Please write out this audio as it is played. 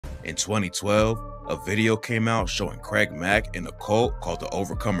In 2012, a video came out showing Craig Mack in a cult called the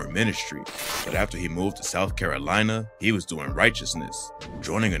Overcomer Ministry, but after he moved to South Carolina, he was doing righteousness.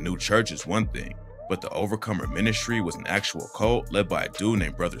 Joining a new church is one thing, but the Overcomer Ministry was an actual cult led by a dude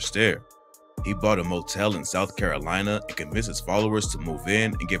named Brother Stair. He bought a motel in South Carolina and convinced his followers to move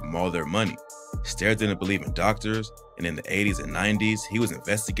in and give him all their money. Stair didn't believe in doctors, and in the 80s and 90s, he was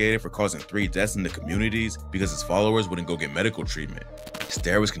investigated for causing 3 deaths in the communities because his followers wouldn't go get medical treatment.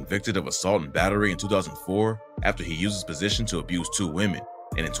 Stair was convicted of assault and battery in 2004 after he used his position to abuse 2 women,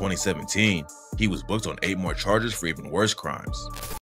 and in 2017, he was booked on 8 more charges for even worse crimes.